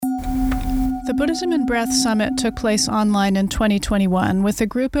The Buddhism and Breath Summit took place online in 2021 with a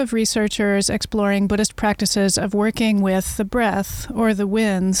group of researchers exploring Buddhist practices of working with the breath, or the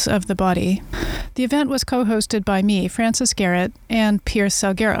winds, of the body. The event was co-hosted by me, Frances Garrett, and Pierce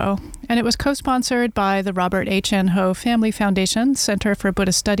Salguero, and it was co-sponsored by the Robert H. N. Ho Family Foundation Center for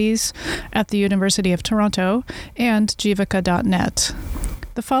Buddhist Studies at the University of Toronto and Jivaka.net.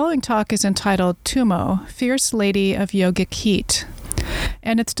 The following talk is entitled Tummo, Fierce Lady of Yogic Heat,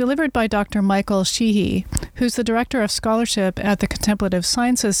 and it's delivered by Dr. Michael Sheehy, who's the Director of Scholarship at the Contemplative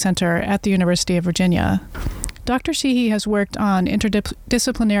Sciences Center at the University of Virginia. Dr. Sheehy has worked on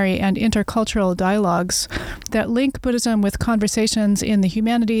interdisciplinary and intercultural dialogues that link Buddhism with conversations in the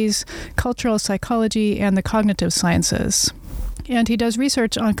humanities, cultural psychology, and the cognitive sciences. And he does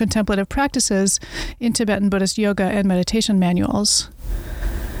research on contemplative practices in Tibetan Buddhist yoga and meditation manuals.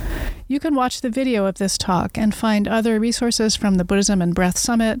 You can watch the video of this talk and find other resources from the Buddhism and Breath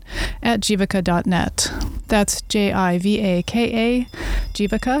Summit at jivaka.net. That's Jivaka,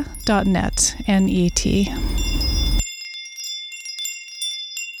 jivaka.net, N-E-T.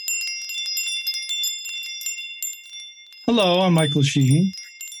 Hello, I'm Michael Sheehy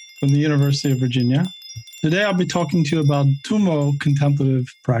from the University of Virginia. Today I'll be talking to you about Tummo contemplative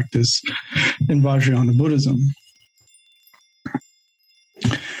practice in Vajrayana Buddhism.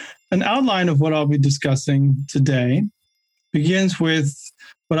 An outline of what I'll be discussing today begins with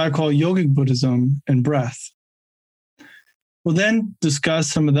what I call yogic Buddhism and breath. We'll then discuss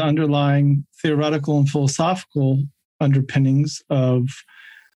some of the underlying theoretical and philosophical underpinnings of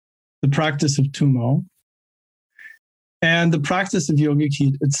the practice of Tummo and the practice of yogic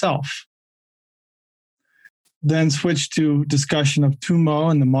heat itself. Then switch to discussion of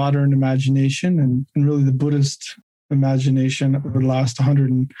Tummo and the modern imagination and really the Buddhist imagination over the last 100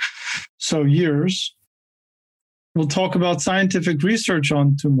 and so years. We'll talk about scientific research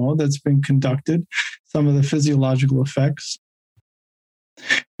on Tummo that's been conducted, some of the physiological effects.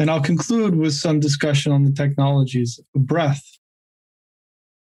 And I'll conclude with some discussion on the technologies of breath.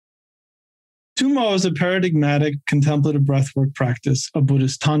 Tummo is a paradigmatic contemplative breathwork practice of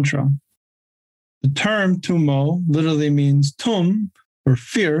Buddhist Tantra. The term Tummo literally means tum, or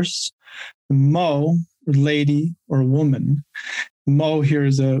fierce, and mo, or lady, or woman. Mo here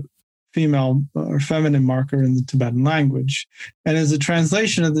is a female or feminine marker in the Tibetan language, and is a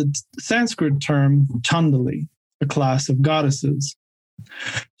translation of the Sanskrit term Chandali, a class of goddesses.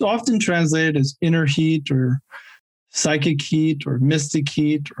 It's often translated as inner heat, or psychic heat, or mystic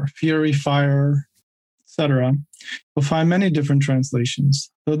heat, or fury fire, etc. You'll find many different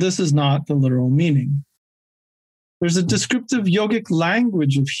translations, though this is not the literal meaning. There's a descriptive yogic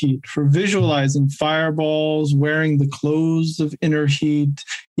language of heat for visualizing fireballs, wearing the clothes of inner heat,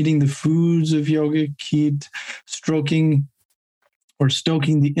 eating the foods of yogic heat, stroking or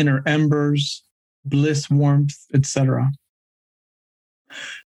stoking the inner embers, bliss, warmth, etc.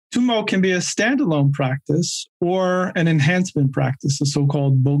 Tummo can be a standalone practice or an enhancement practice, a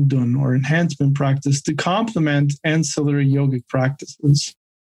so-called bogdun, or enhancement practice to complement ancillary yogic practices.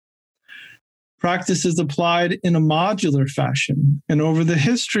 Practice is applied in a modular fashion, and over the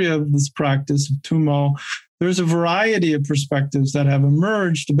history of this practice of Tummo, there's a variety of perspectives that have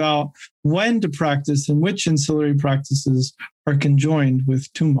emerged about when to practice and which ancillary practices are conjoined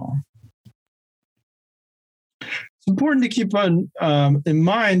with Tummo. It's important to keep in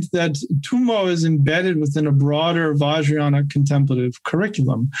mind that Tummo is embedded within a broader Vajrayana contemplative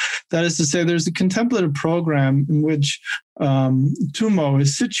curriculum. That is to say, there's a contemplative program in which Tummo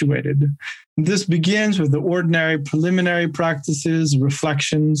is situated. This begins with the ordinary preliminary practices,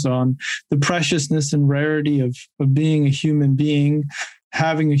 reflections on the preciousness and rarity of being a human being,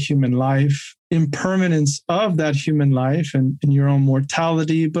 having a human life, impermanence of that human life and your own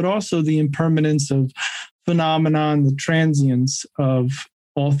mortality, but also the impermanence of phenomenon, the transience of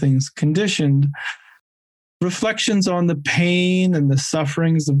all things conditioned, reflections on the pain and the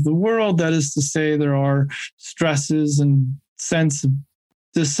sufferings of the world. That is to say, there are stresses and sense of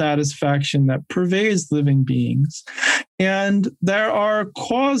dissatisfaction that pervades living beings. And there are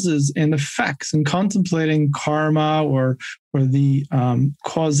causes and effects, and contemplating karma or the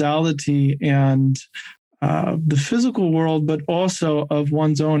causality and the physical world, but also of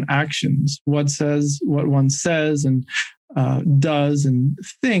one's own actions, what one says and does and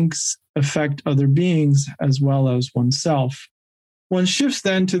thinks affect other beings as well as oneself. One shifts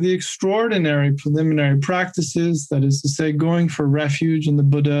then to the extraordinary preliminary practices, that is to say, going for refuge in the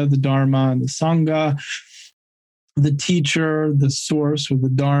Buddha, the Dharma, and the Sangha, the teacher, the source or the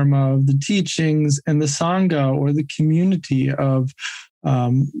Dharma of the teachings, and the Sangha or the community of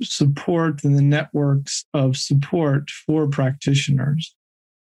support and the networks of support for practitioners.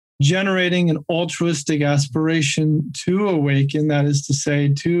 generating an altruistic aspiration to awaken, that is to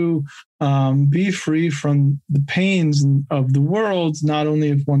say, to be free from the pains of the world, not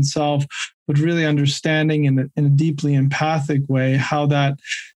only of oneself, but really understanding in a deeply empathic way how that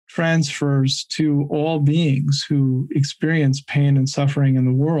transfers to all beings who experience pain and suffering in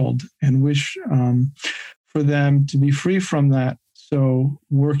the world and wish for them to be free from that. So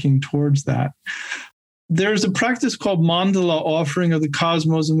working towards that. There's a practice called mandala offering of the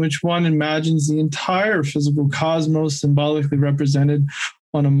cosmos, in which one imagines the entire physical cosmos symbolically represented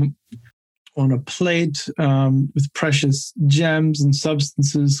on a plate with precious gems and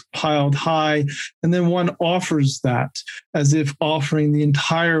substances piled high. And then one offers that as if offering the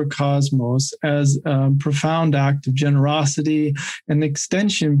entire cosmos as a profound act of generosity and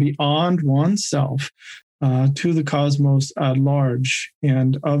extension beyond oneself to the cosmos at large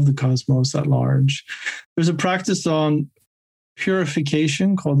and of the cosmos at large. There's a practice on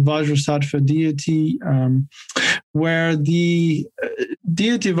purification called Vajrasattva deity, where the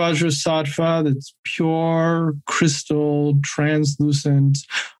deity Vajrasattva, that's pure, crystal, translucent,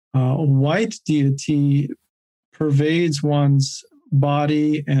 white deity, pervades one's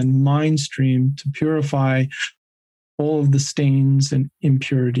body and mind stream to purify all of the stains and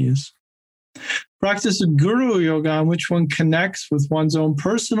impurities. Practice of Guru Yoga, in which one connects with one's own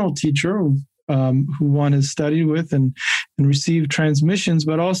personal teacher, who one has studied with and received transmissions,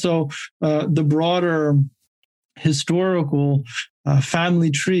 but also the broader historical family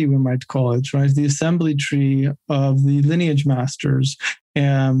tree, we might call it, right? The assembly tree of the lineage masters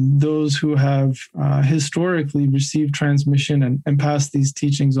and those who have historically received transmission and passed these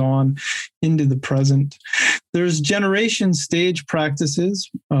teachings on into the present. There's generation stage practices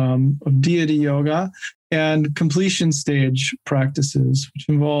of deity yoga and completion stage practices, which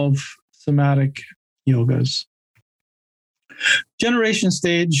involve somatic yogas. Generation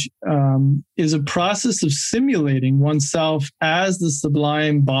stage is a process of simulating oneself as the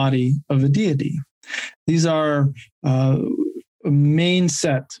sublime body of a deity. These are a main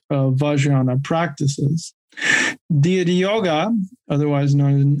set of Vajrayana practices. Deity yoga, otherwise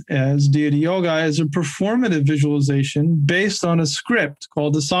known as deity yoga, is a performative visualization based on a script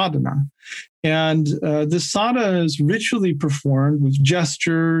called the sadhana. And this sadhana is ritually performed with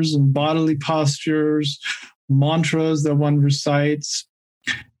gestures and bodily postures, mantras that one recites,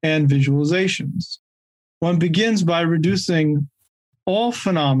 and visualizations. One begins by reducing all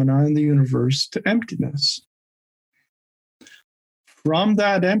phenomena in the universe to emptiness. From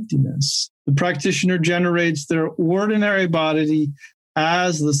that emptiness, the practitioner generates their ordinary body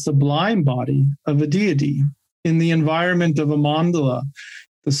as the sublime body of a deity in the environment of a mandala,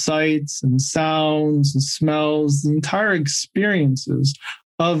 the sights and sounds and smells, the entire experiences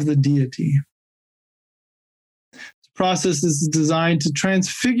of the deity. This process is designed to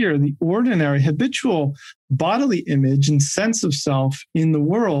transfigure the ordinary habitual bodily image and sense of self in the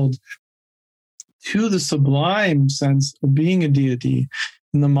world to the sublime sense of being a deity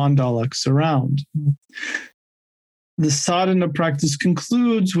in the mandalics around. The sadhana practice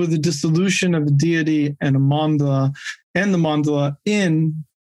concludes with the dissolution of the deity and the mandala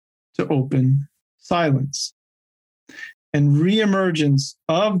into open silence and reemergence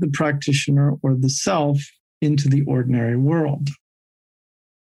of the practitioner or the self into the ordinary world.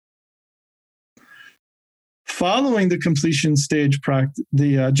 Following the completion stage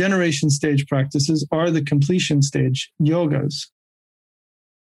the generation stage practices are the completion stage yogas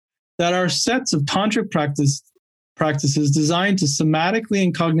that are sets of tantric practices designed to somatically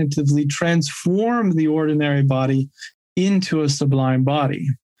and cognitively transform the ordinary body into a sublime body.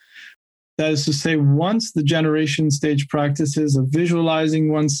 That is to say, once the generation stage practices of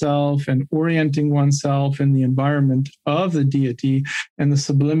visualizing oneself and orienting oneself in the environment of the deity and the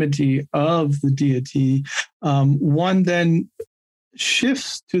sublimity of the deity, one then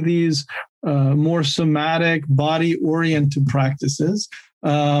shifts to these more somatic, body-oriented practices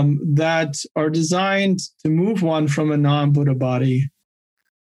that are designed to move one from a non-Buddha body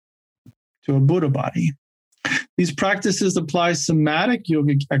to a Buddha body. These practices apply somatic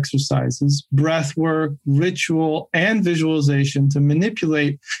yogic exercises, breath work, ritual, and visualization to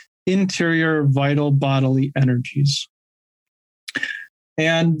manipulate interior vital bodily energies.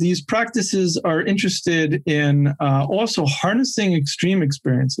 And these practices are interested in also harnessing extreme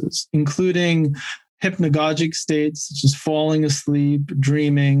experiences, including hypnagogic states such as falling asleep,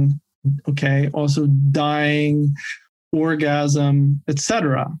 dreaming, also dying, orgasm,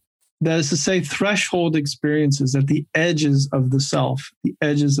 etc. That is to say, threshold experiences at the edges of the self, the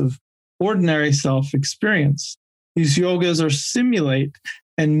edges of ordinary self experience. These yogas are simulate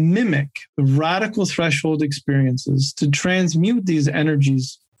and mimic the radical threshold experiences to transmute these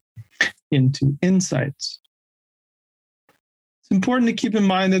energies into insights. It's important to keep in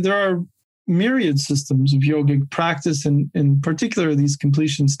mind that there are myriad systems of yogic practice, and in particular these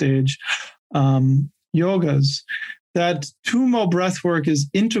completion stage yogas, that Tummo breathwork is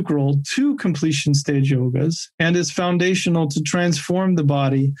integral to completion stage yogas and is foundational to transform the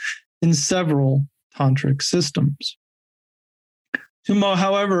body in several tantric systems. Tummo,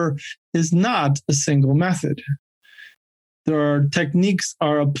 however, is not a single method. There are techniques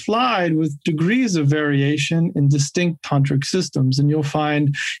are applied with degrees of variation in distinct tantric systems, and you'll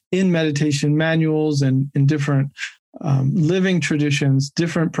find in meditation manuals and in different living traditions,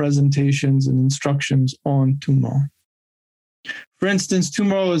 different presentations and instructions on Tummo. For instance,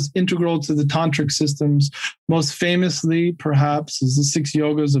 Tummo is integral to the tantric systems. Most famously, perhaps, is the 6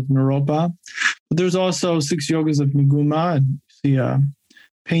 yogas of Naropa. But there's also 6 yogas of Nuguma, and you see a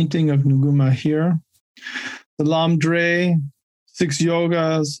painting of Nuguma here. The Lamdre, 6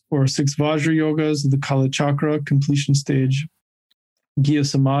 yogas or 6 Vajra yogas of the Kala Chakra, completion stage, Gya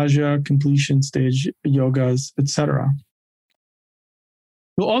Samaja, completion stage yogas, etc.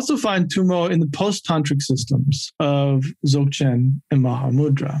 You'll also find Tummo in the post-tantric systems of Dzogchen and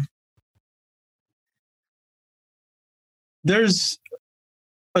Mahamudra. There's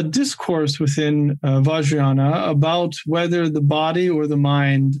a discourse within Vajrayana about whether the body or the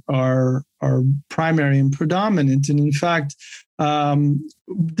mind are primary and predominant. And in fact,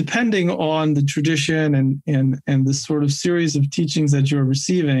 depending on the tradition and the sort of series of teachings that you're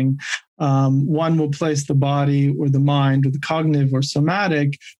receiving, one will place the body or the mind or the cognitive or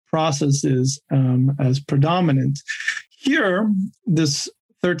somatic processes as predominant. Here, this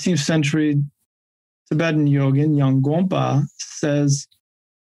 13th century Tibetan yogin, Yangompa, says,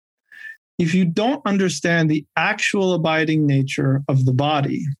 if you don't understand the actual abiding nature of the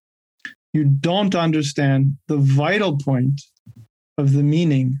body, you don't understand the vital point of the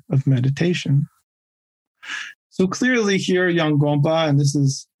meaning of meditation. So clearly here, Yangompa, and this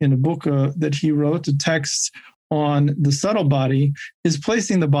is in a book that he wrote, a text on the subtle body, is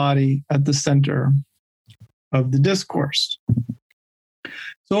placing the body at the center of the discourse.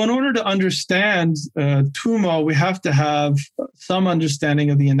 So in order to understand Tummo, we have to have some understanding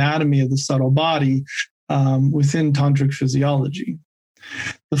of the anatomy of the subtle body within tantric physiology.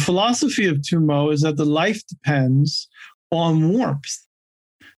 The philosophy of Tummo is that the life depends on warmth.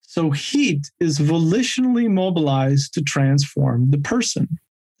 So heat is volitionally mobilized to transform the person.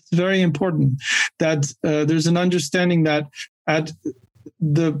 It's very important that there's an understanding that at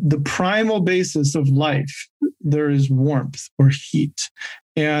the primal basis of life, there is warmth or heat.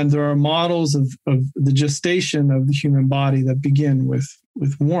 And there are models of the gestation of the human body that begin with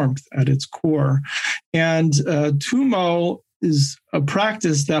warmth at its core. And Tummo is a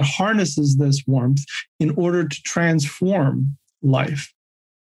practice that harnesses this warmth in order to transform life.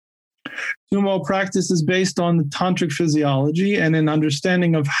 Tummo practice is based on the tantric physiology and an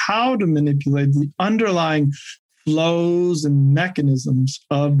understanding of how to manipulate the underlying flows and mechanisms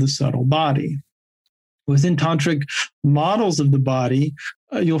of the subtle body. Within tantric models of the body,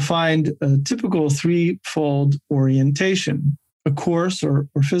 you'll find a typical threefold orientation: a coarse or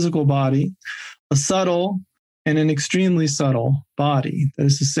physical body, a subtle, and an extremely subtle body. That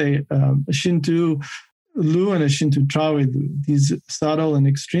is to say, a Shinto Lu and a Shinto Trawe Lu. These subtle and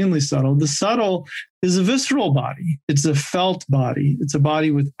extremely subtle. The subtle is a visceral body. It's a felt body. It's a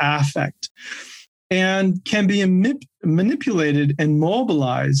body with affect and can be manipulated and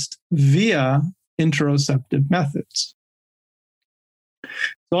mobilized via interoceptive methods.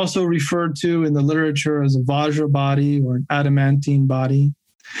 It's also referred to in the literature as a Vajra body or an adamantine body.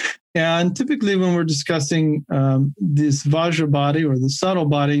 And typically when we're discussing this Vajra body or the subtle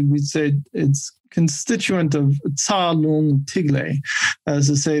body, we'd say it's constituent of Tsa Lung Tigle, as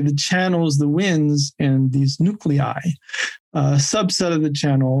to say the channels, the winds, and these nuclei. A subset of the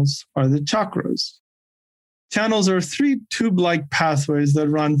channels are the chakras. Channels are 3 tube-like pathways that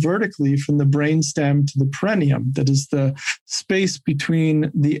run vertically from the brainstem to the perineum, that is the space between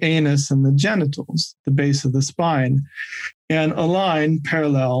the anus and the genitals, the base of the spine, and align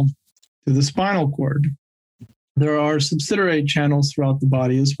parallel to the spinal cord. There are subsidiary channels throughout the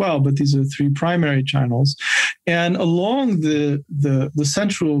body as well, but these are 3 primary channels. And along the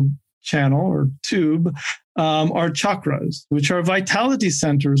central channel or tube are chakras, which are vitality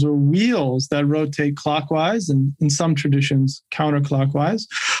centers or wheels that rotate clockwise and in some traditions counterclockwise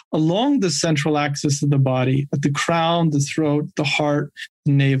along the central axis of the body at the crown, the throat, the heart,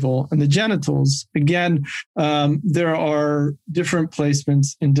 the navel, and the genitals. Again, there are different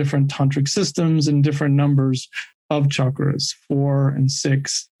placements in different tantric systems and different numbers of chakras, 4 and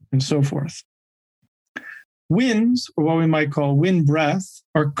 6 and so forth. Winds, or what we might call wind breath,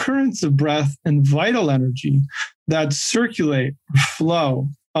 are currents of breath and vital energy that circulate or flow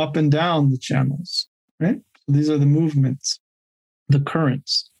up and down the channels, right? So these are the movements, the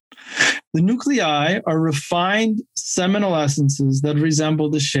currents. The nuclei are refined seminal essences that resemble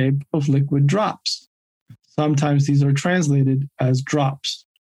the shape of liquid drops. Sometimes these are translated as drops.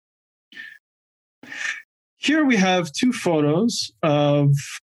 Here we have two photos of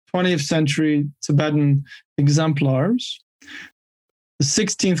 20th century Tibetan exemplars, the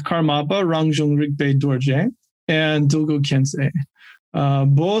 16th Karmapa, Rangjung Rigpe Dorje, and Dilgo Khyentse,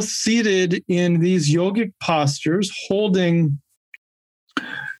 both seated in these yogic postures, holding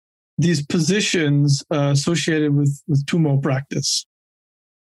these positions associated with Tummo practice.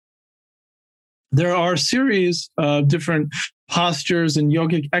 There are a series of different postures and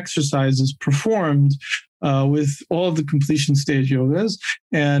yogic exercises performed with all of the completion stage yogas,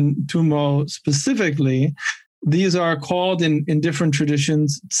 and Tummo specifically. These are called in different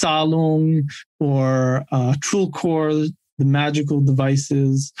traditions Tsalung or Trulkor, the magical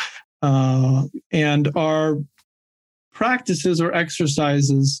devices, and are practices or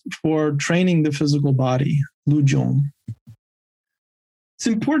exercises for training the physical body, Lujong. It's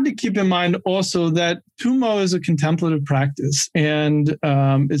important to keep in mind also that Tummo is a contemplative practice, and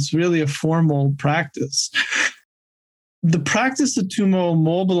it's really a formal practice. The practice of Tummo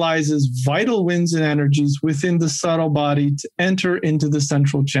mobilizes vital winds and energies within the subtle body to enter into the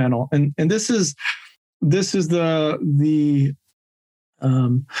central channel, and this is the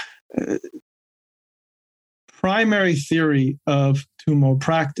primary theory of Tummo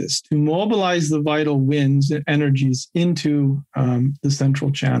practice, to mobilize the vital winds and energies into the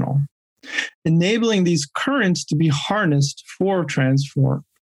central channel, enabling these currents to be harnessed for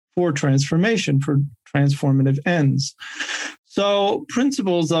transformation, for transformative ends. So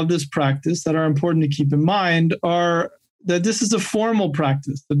principles of this practice that are important to keep in mind are that this is a formal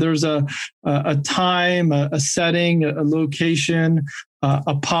practice, that there's a time, a setting, a location,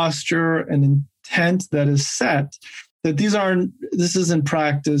 a posture, an intent that is set, that this isn't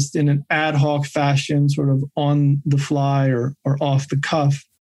practiced in an ad hoc fashion, sort of on the fly or off the cuff.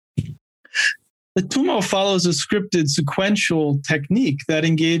 The Tummo follows a scripted sequential technique that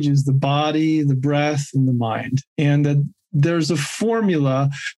engages the body, the breath, and the mind. And that there's a formula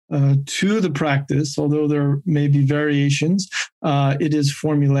to the practice, although there may be variations, it is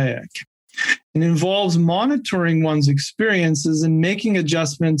formulaic. It involves monitoring one's experiences and making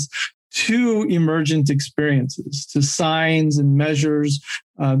adjustments to emergent experiences, to signs and measures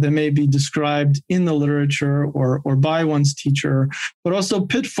that may be described in the literature or by one's teacher, but also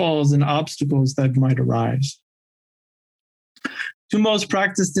pitfalls and obstacles that might arise. Tummo is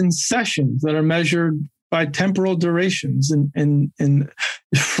practiced in sessions that are measured by temporal durations and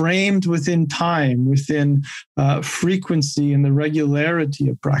framed within time, within frequency and the regularity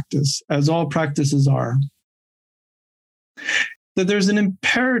of practice, as all practices are. That there's an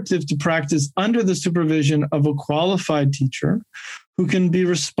imperative to practice under the supervision of a qualified teacher who can be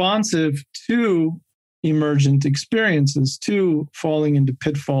responsive to emergent experiences, to falling into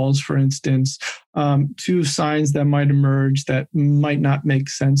pitfalls, for instance, to signs that might emerge that might not make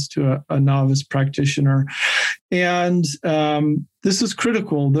sense to a novice practitioner. And this is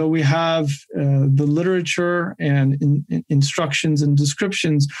critical, though we have the literature and instructions and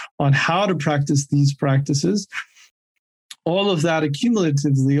descriptions on how to practice these practices. All of that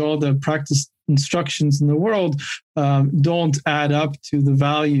accumulatively, all the practice instructions in the world don't add up to the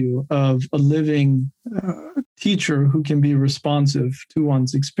value of a living teacher who can be responsive to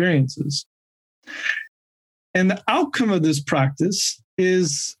one's experiences. And the outcome of this practice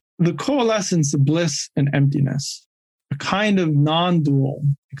is the coalescence of bliss and emptiness, a kind of non-dual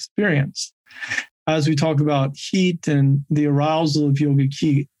experience. As we talk about heat and the arousal of yogic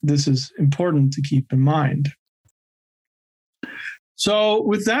heat, this is important to keep in mind. So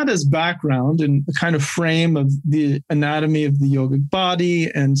with that as background and a kind of frame of the anatomy of the yogic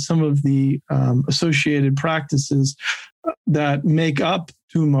body and some of the associated practices that make up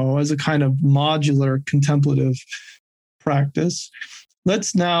Tummo as a kind of modular contemplative practice,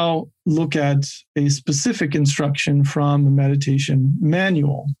 let's now look at a specific instruction from the meditation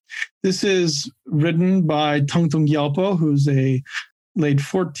manual. This is written by Tungtung Gyalpo, who's a late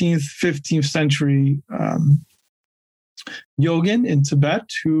 14th, 15th century yogin in Tibet,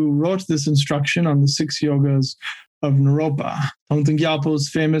 who wrote this instruction on the 6 yogas of Naropa. Tongtung Gyalpo is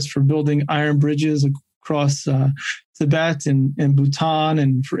famous for building iron bridges across Tibet and Bhutan,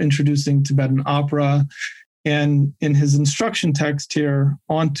 and for introducing Tibetan opera. And in his instruction text here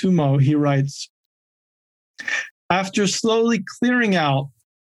on Tummo, he writes, after slowly clearing out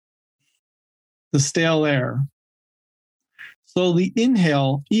the stale air. Slowly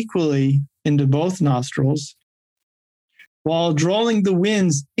inhale equally into both nostrils while drawing the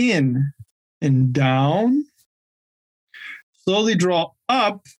winds in and down. Slowly draw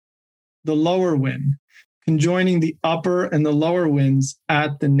up the lower wind, conjoining the upper and the lower winds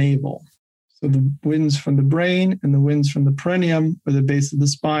at the navel. So the winds from the brain and the winds from the perineum or the base of the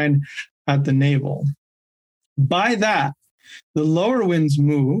spine at the navel. By that, the lower winds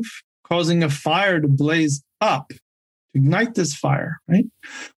move, causing a fire to blaze up, to ignite this fire, right?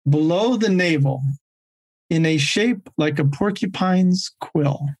 Below the navel in a shape like a porcupine's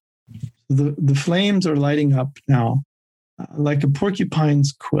quill. The flames are lighting up now like a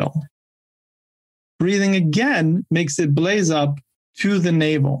porcupine's quill. Breathing again makes it blaze up to the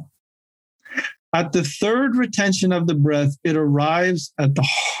navel. At the third retention of the breath, it arrives at the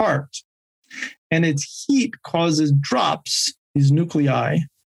heart, and its heat causes drops, these nuclei,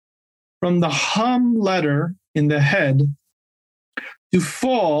 from the hum letter in the head to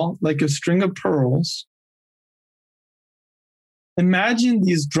fall like a string of pearls. Imagine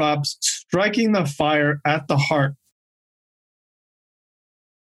these drops striking the fire at the heart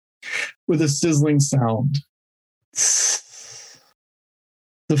with a sizzling sound.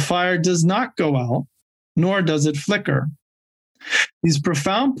 The fire does not go out, nor does it flicker. These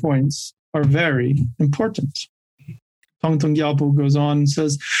profound points are very important. Tongtung Gyalpo goes on and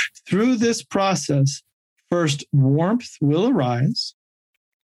says, through this process, first warmth will arise,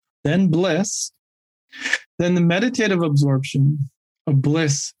 then bliss, then the meditative absorption of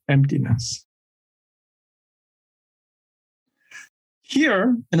bliss emptiness.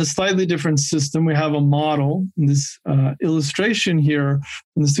 Here, in a slightly different system, we have a model, in this illustration here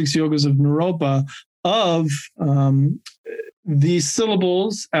in the 6 Yogas of Naropa, of the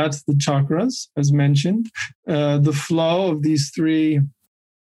syllables at the chakras, as mentioned, the flow of these 3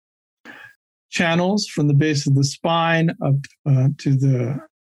 channels from the base of the spine up to the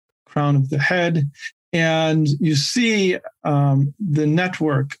crown of the head. And you see the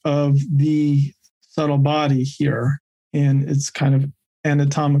network of the subtle body here in its kind of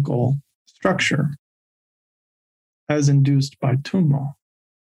anatomical structure as induced by Tummo.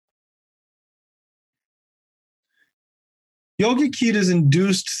 Yogic heat is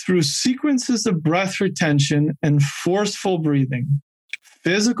induced through sequences of breath retention and forceful breathing,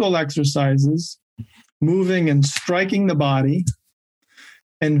 physical exercises, moving and striking the body,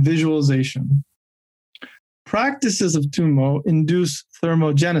 and visualization. Practices of Tummo induce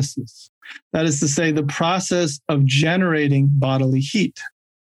thermogenesis, that is to say, the process of generating bodily heat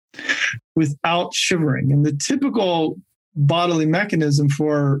without shivering. And the typical bodily mechanism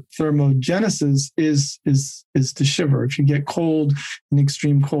for thermogenesis is to shiver. If you get cold, an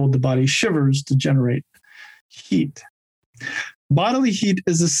extreme cold, the body shivers to generate heat. Bodily heat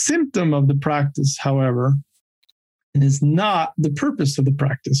is a symptom of the practice, however, and is not the purpose of the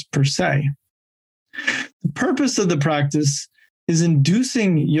practice per se. The purpose of the practice is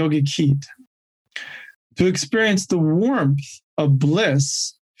inducing yogic heat to experience the warmth of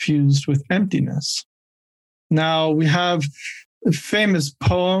bliss fused with emptiness. Now, we have a famous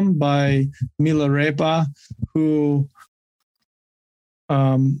poem by Milarepa, who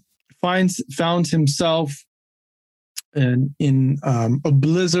found himself in a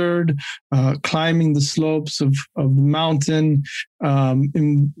blizzard, climbing the slopes of the mountain,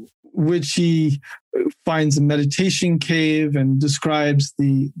 in which he finds a meditation cave and describes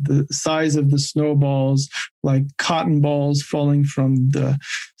the size of the snowballs like cotton balls falling from the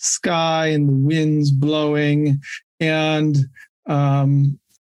sky and the winds blowing. And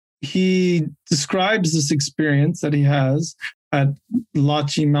he describes this experience that he has at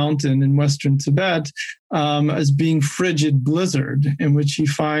Lachi Mountain in Western Tibet as being frigid blizzard, in which he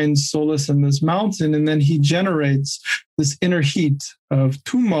finds solace in this mountain. And then he generates this inner heat of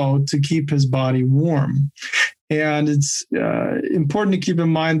Tummo to keep his body warm. And it's important to keep in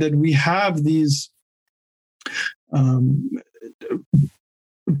mind that we have these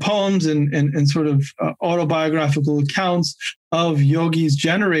poems and sort of autobiographical accounts of yogis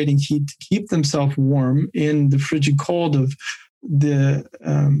generating heat to keep themselves warm in the frigid cold of the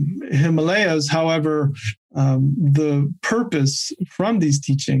Himalayas. However, the purpose from these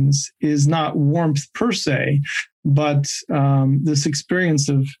teachings is not warmth per se, but this experience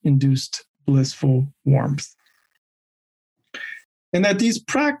of induced blissful warmth. And that these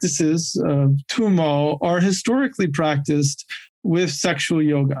practices of Tummo are historically practiced with sexual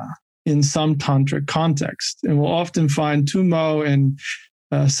yoga in some tantric context. And we'll often find Tummo and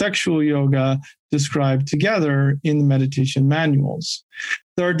sexual yoga described together in the meditation manuals.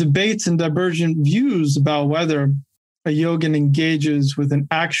 There are debates and divergent views about whether a yogin engages with an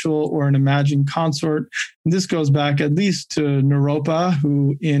actual or an imagined consort. And this goes back at least to Naropa,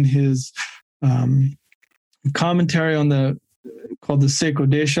 who in his commentary on called the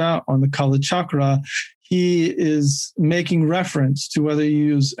Sekodesha on the Kala Chakra, he is making reference to whether you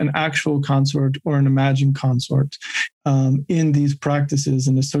use an actual consort or an imagined consort in these practices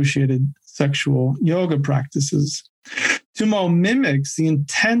and associated sexual yoga practices. Tummo mimics the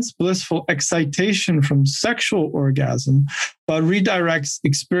intense blissful excitation from sexual orgasm, but redirects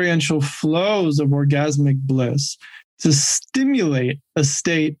experiential flows of orgasmic bliss to stimulate a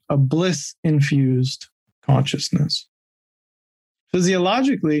state of bliss-infused consciousness.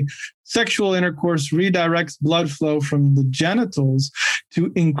 Physiologically, sexual intercourse redirects blood flow from the genitals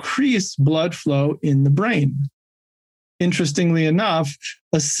to increase blood flow in the brain. Interestingly enough,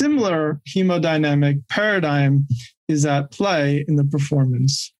 a similar hemodynamic paradigm is at play in the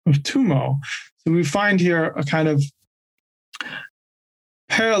performance of Tummo. So we find here a kind of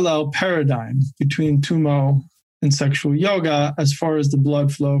parallel paradigm between Tummo and sexual yoga as far as the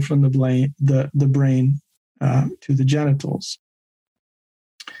blood flow from the brain to the genitals.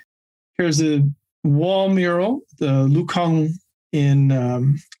 Here's a wall mural, the Lukang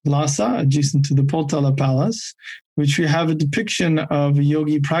in Lhasa, adjacent to the Potala Palace, which we have a depiction of a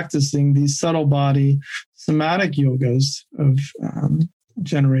yogi practicing these subtle body somatic yogas of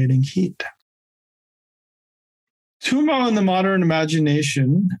generating heat. Tummo in the modern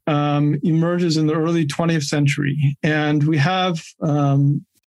imagination emerges in the early 20th century. And we have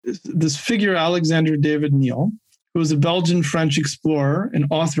this figure, Alexander David Neal, who was a Belgian-French explorer and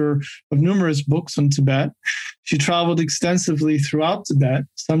author of numerous books on Tibet. She traveled extensively throughout Tibet,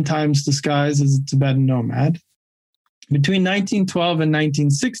 sometimes disguised as a Tibetan nomad. Between 1912 and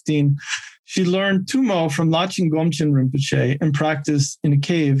 1916, she learned Tummo from Laching Gomchen Rinpoche and practiced in a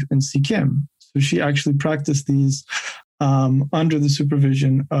cave in Sikkim. So she actually practiced these under the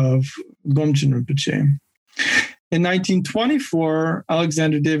supervision of Gomchen Rinpoche. In 1924,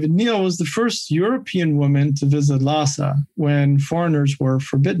 Alexander David Neal was the first European woman to visit Lhasa when foreigners were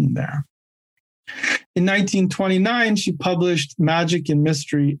forbidden there. In 1929, she published Magic and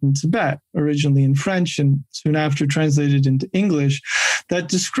Mystery in Tibet, originally in French and soon after translated into English, that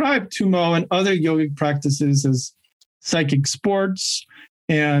described Tummo and other yogic practices as psychic sports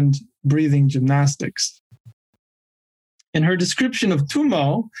and breathing gymnastics. In her description of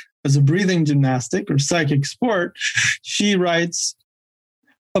Tummo as a breathing gymnastic or psychic sport, she writes,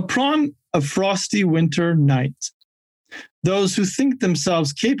 "Upon a frosty winter night, those who think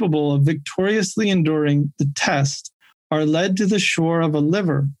themselves capable of victoriously enduring the test are led to the shore of a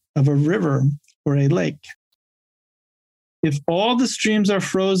river or a lake. If all the streams are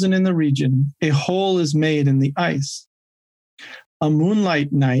frozen in the region, a hole is made in the ice. A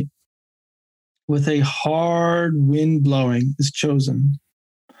moonlight night with a hard wind blowing is chosen.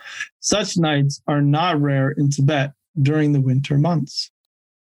 Such nights are not rare in Tibet during the winter months.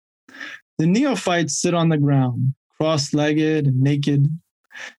 The neophytes sit on the ground, cross-legged and naked.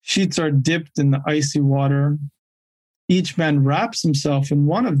 Sheets are dipped in the icy water. Each man wraps himself in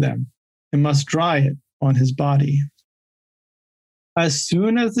one of them and must dry it on his body. As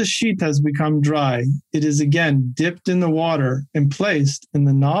soon as the sheet has become dry, it is again dipped in the water and placed in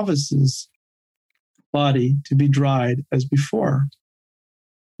the novice's body to be dried as before.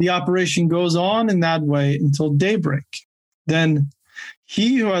 The operation goes on in that way until daybreak. Then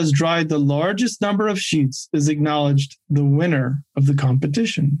he who has dried the largest number of sheets is acknowledged the winner of the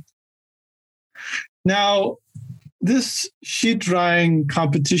competition." Now, this sheet drying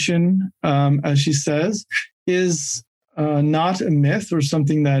competition, as she says, is not a myth or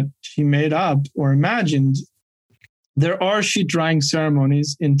something that she made up or imagined. There are sheet drying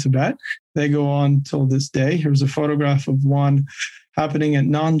ceremonies in Tibet. They go on till this day. Here's a photograph of one happening at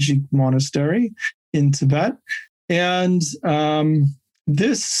Nanjik Monastery in Tibet. And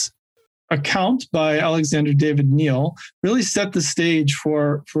this account by Alexander David Neal really set the stage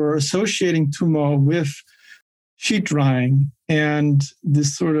for associating Tummo with sheet drying and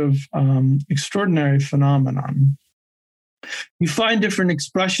this sort of extraordinary phenomenon. You find different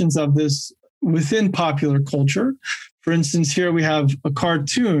expressions of this within popular culture. For instance, here we have a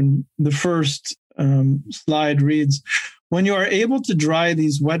cartoon. The first slide reads, "When you are able to dry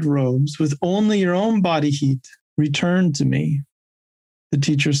these wet robes with only your own body heat, return to me," the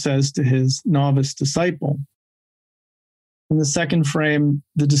teacher says to his novice disciple. In the second frame,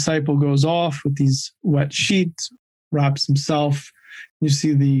 the disciple goes off with these wet sheets, wraps himself. You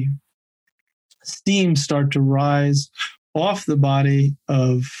see the steam start to rise off the body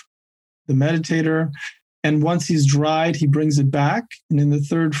of the meditator. And once he's dried, he brings it back. And in the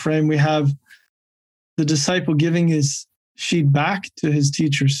third frame, we have the disciple giving his sheet back to his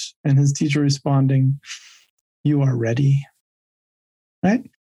teachers and his teacher responding, "You are ready." Right?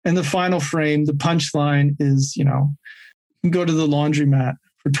 And the final frame, the punchline is, you can go to the laundromat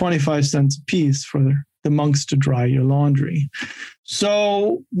for 25 cents a piece for the monks to dry your laundry.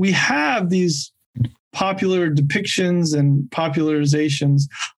 So we have these popular depictions and popularizations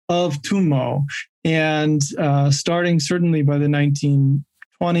of Tummo, and starting certainly by the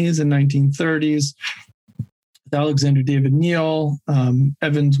 1920s and 1930s, Alexander David Neal,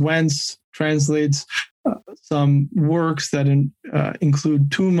 Evans Wentz translates some works that include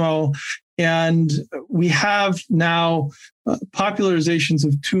Tummo. And we have now popularizations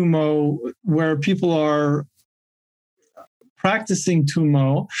of Tummo where people are practicing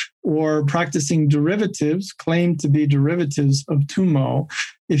Tummo or practicing derivatives, claimed to be derivatives of Tummo.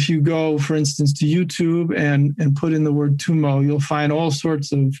 If you go, for instance, to YouTube and put in the word Tummo, you'll find all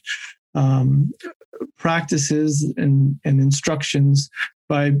sorts of practices and instructions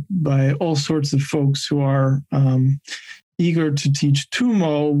by all sorts of folks who are eager to teach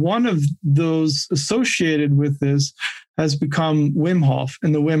Tummo. One of those associated with this has become Wim Hof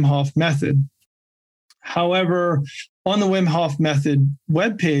and the Wim Hof method. However, on the Wim Hof method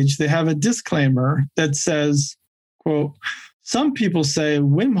webpage, they have a disclaimer that says, quote, "Some people say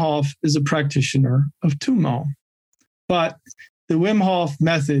Wim Hof is a practitioner of Tummo, but the Wim Hof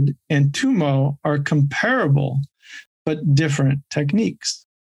method and Tummo are comparable but different techniques."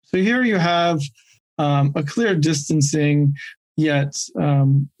 So here you have a clear distancing, yet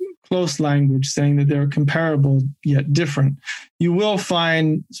close language saying that they're comparable yet different. You will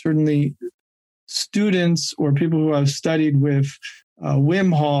find certainly students or people who have studied with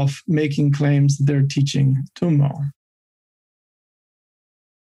Wim Hof making claims that they're teaching Tummo.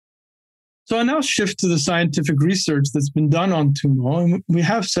 So I now shift to the scientific research that's been done on Tummo, and we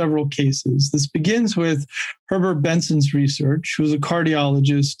have several cases. This begins with Herbert Benson's research, who was a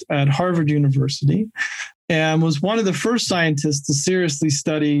cardiologist at Harvard University and was one of the first scientists to seriously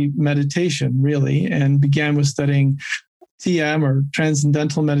study meditation, really, and began with studying TM, or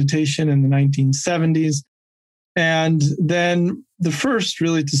transcendental meditation, in the 1970s. And then the first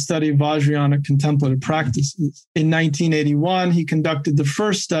really to study Vajrayana contemplative practices. In 1981, he conducted the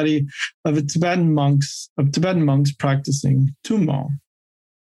first study of Tibetan monks practicing Tummo.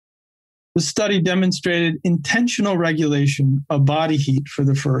 The study demonstrated intentional regulation of body heat for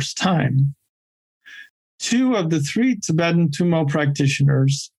the first time. 2 of the 3 Tibetan Tummo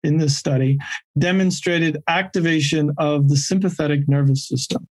practitioners in this study demonstrated activation of the sympathetic nervous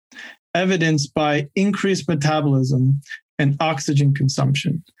system, evidenced by increased metabolism and oxygen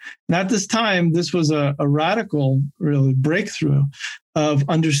consumption. And at this time, this was a radical, really, breakthrough of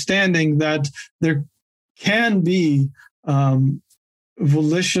understanding that there can be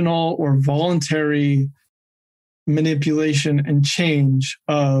volitional or voluntary manipulation and change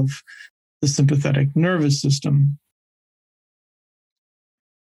of the sympathetic nervous system.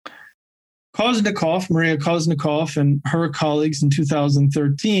 Maria Koznikov, and her colleagues in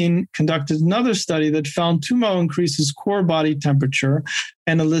 2013 conducted another study that found Tummo increases core body temperature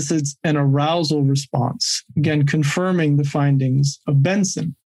and elicits an arousal response, again, confirming the findings of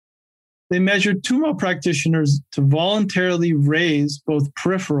Benson. They measured Tummo practitioners to voluntarily raise both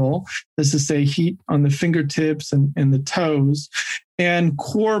peripheral, that's to say heat on the fingertips and the toes, and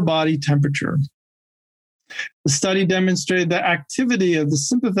core body temperature. The study demonstrated that activity of the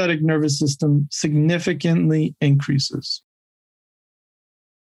sympathetic nervous system significantly increases.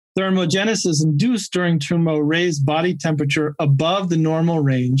 Thermogenesis induced during Tummo raised body temperature above the normal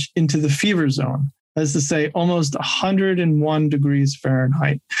range into the fever zone, as to say almost 101 degrees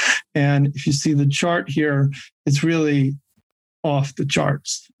Fahrenheit. And if you see the chart here, it's really off the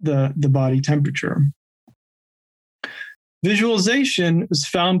charts, the body temperature. Visualization is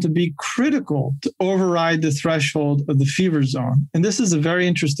found to be critical to override the threshold of the fever zone. And this is a very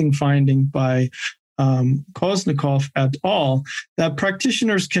interesting finding by Koznikov et al., that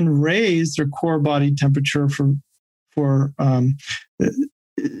practitioners can raise their core body temperature to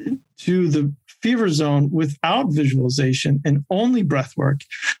the fever zone without visualization and only breath work,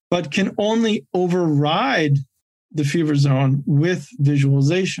 but can only override the fever zone with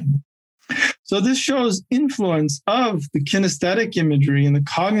visualization. So this shows influence of the kinesthetic imagery and the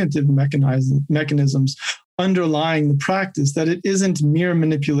cognitive mechanisms underlying the practice, that it isn't mere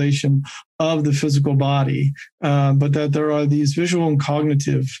manipulation of the physical body, but that there are these visual and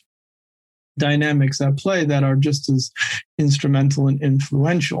cognitive dynamics at play that are just as instrumental and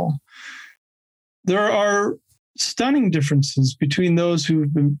influential. There are stunning differences between those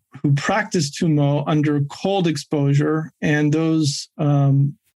who practice Tummo under cold exposure and those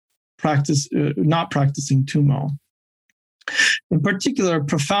not practicing Tummo. In particular,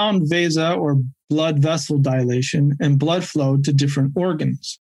 profound vasa or blood vessel dilation and blood flow to different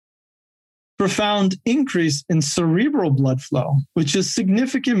organs. Profound increase in cerebral blood flow, which is a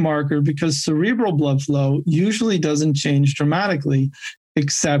significant marker because cerebral blood flow usually doesn't change dramatically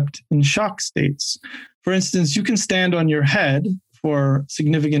except in shock states. For instance, you can stand on your head for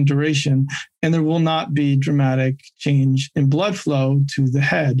significant duration and there will not be dramatic change in blood flow to the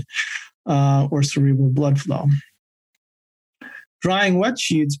head or cerebral blood flow. Drying wet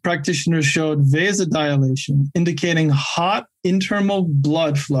sheets, practitioners showed vasodilation, indicating hot internal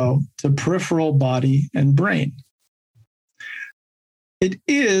blood flow to peripheral body and brain. It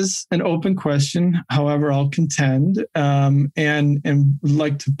is an open question, however, I'll contend, and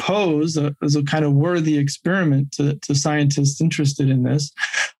like to pose as a kind of worthy experiment to scientists interested in this,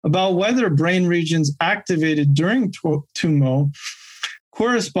 about whether brain regions activated during Tummo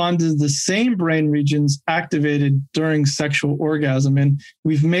correspond to the same brain regions activated during sexual orgasm. And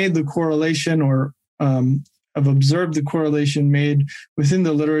we've made the correlation I've observed the correlation made within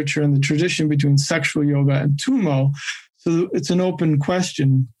the literature and the tradition between sexual yoga and Tummo. So it's an open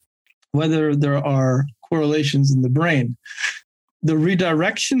question whether there are correlations in the brain. The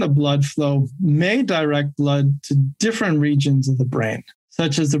redirection of blood flow may direct blood to different regions of the brain,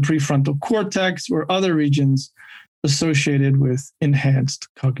 such as the prefrontal cortex or other regions associated with enhanced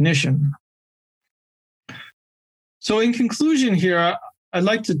cognition. So in conclusion here, I'd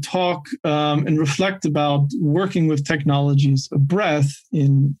like to talk and reflect about working with technologies of breath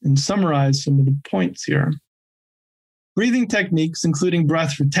and summarize some of the points here. Breathing techniques, including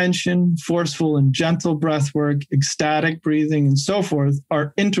breath retention, forceful and gentle breath work, ecstatic breathing, and so forth,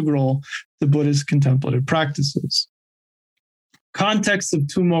 are integral to Buddhist contemplative practices. Context of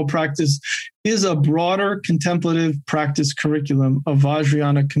Tummo practice is a broader contemplative practice curriculum of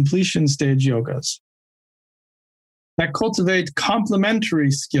Vajrayana completion stage yogas that cultivate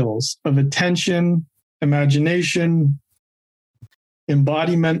complementary skills of attention, imagination,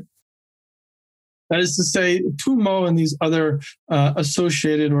 embodiment. That is to say, Tummo and these other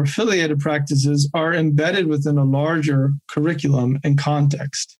associated or affiliated practices are embedded within a larger curriculum and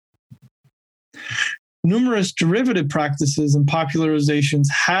context. Numerous derivative practices and popularizations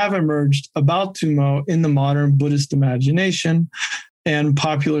have emerged about Tummo in the modern Buddhist imagination and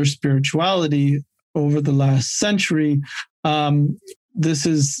popular spirituality over the last century. This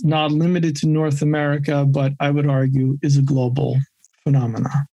is not limited to North America, but I would argue is a global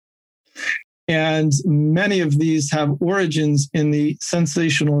phenomenon. And many of these have origins in the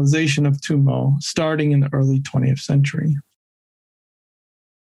sensationalization of Tummo starting in the early 20th century.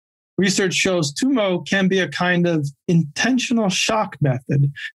 Research shows Tummo can be a kind of intentional shock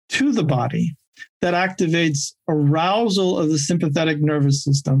method to the body that activates arousal of the sympathetic nervous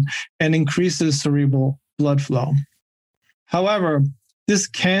system and increases cerebral blood flow. However, this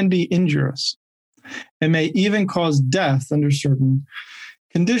can be injurious and may even cause death under certain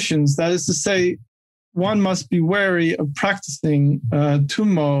conditions. That is to say, one must be wary of practicing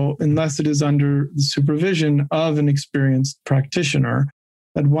Tummo unless it is under the supervision of an experienced practitioner,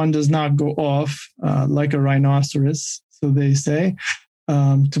 that one does not go off like a rhinoceros, so they say,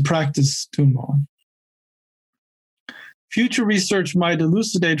 to practice Tummo. Future research might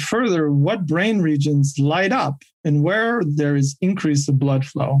elucidate further what brain regions light up and where there is increase of blood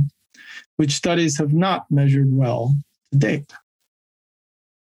flow, which studies have not measured well to date.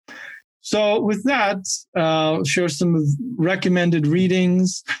 So with that, I'll share some of recommended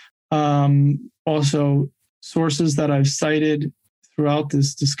readings, also sources that I've cited throughout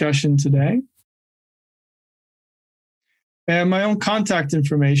this discussion today. And my own contact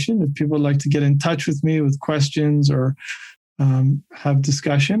information, if people would like to get in touch with me with questions or have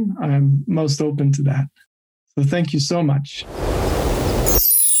discussion, I'm most open to that. So thank you so much.